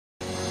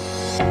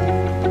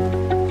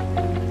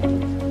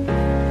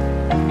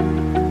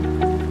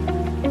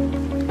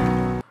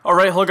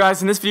Alright, hello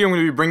guys, in this video I'm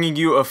going to be bringing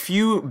you a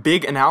few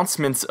big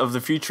announcements of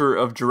the future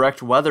of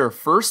direct weather.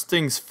 First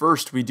things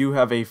first, we do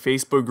have a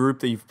Facebook group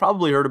that you've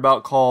probably heard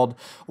about called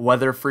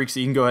Weather Freaks that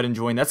you can go ahead and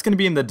join. That's going to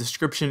be in the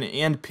description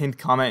and pinned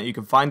comment. You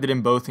can find it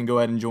in both and go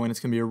ahead and join. It's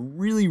going to be a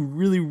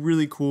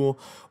really cool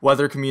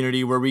weather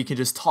community where we can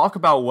just talk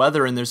about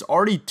weather, and there's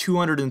already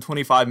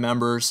 225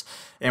 members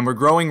and we're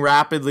growing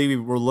rapidly.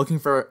 We're looking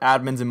for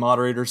admins and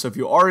moderators, so if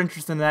you are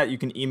interested in that, you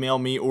can email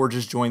me or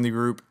just join the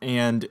group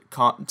and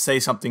say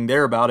something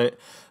there about it.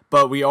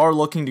 But we are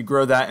looking to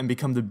grow that and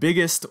become the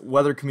biggest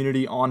weather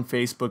community on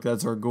Facebook.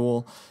 That's our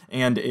goal,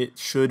 and it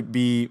should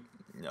be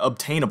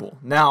obtainable.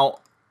 Now,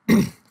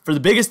 for the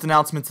biggest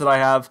announcements that I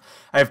have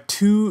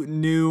two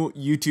new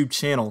YouTube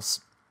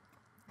channels.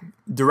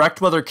 Direct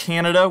Weather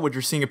Canada, which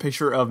you're seeing a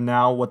picture of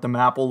now, what the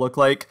map will look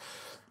like.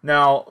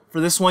 Now,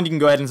 for this one, you can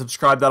go ahead and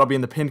subscribe. That'll be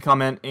in the pinned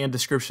comment and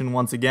description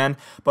once again.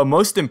 But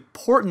most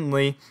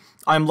importantly,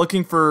 I'm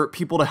looking for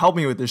people to help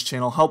me with this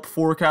channel, help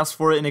forecast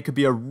for it, and it could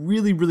be a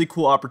really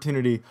cool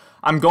opportunity.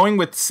 I'm going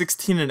with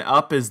 16 and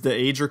up as the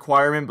age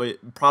requirement,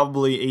 but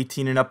probably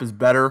 18 and up is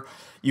better.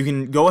 You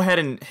can go ahead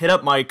and hit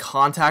up my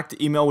contact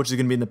email, which is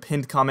going to be in the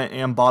pinned comment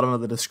and bottom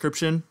of the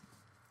description,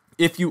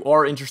 if you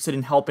are interested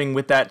in helping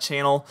with that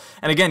channel.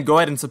 And again, go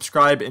ahead and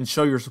subscribe and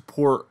show your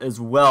support as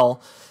well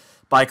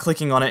by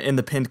clicking on it in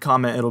the pinned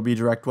comment. It'll be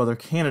Direct Weather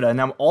Canada.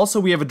 Now also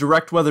we have a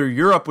Direct Weather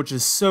Europe, which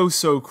is so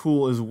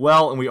cool as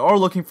well, and we are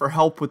looking for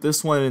help with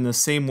this one in the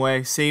same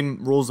way.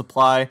 Same rules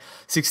apply,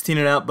 16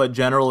 and up, but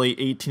generally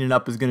 18 and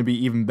up is going to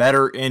be even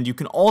better. And you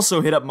can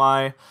also hit up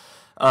my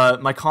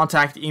my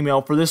contact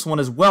email for this one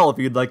as well if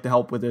you'd like to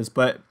help with this.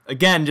 But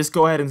again, just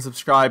go ahead and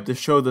subscribe to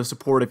show the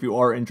support if you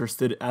are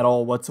interested at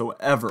all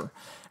whatsoever.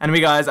 Anyway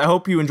guys, I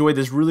hope you enjoyed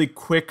this really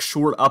quick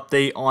short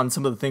update on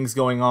some of the things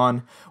going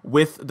on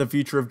with the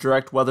future of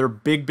direct weather.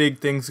 Big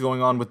things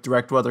going on with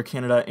Direct Weather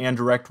Canada and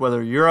Direct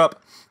Weather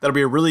Europe. That'll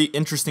be a really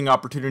interesting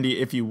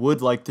opportunity if you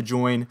would like to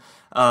join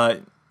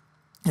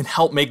and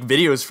help make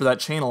videos for that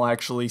channel,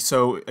 actually.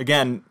 So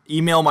again,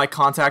 email my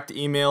contact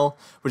email,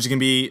 which is going to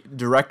be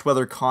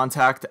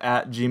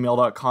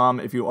directweathercontact@gmail.com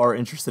if you are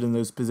interested in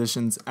those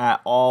positions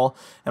at all.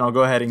 And I'll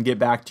go ahead and get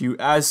back to you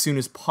as soon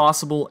as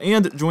possible.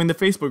 And join the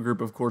Facebook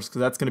group, of course, because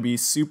that's going to be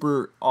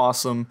super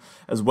awesome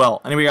as well.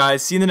 Anyway,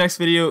 guys, see you in the next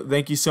video.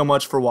 Thank you so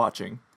much for watching.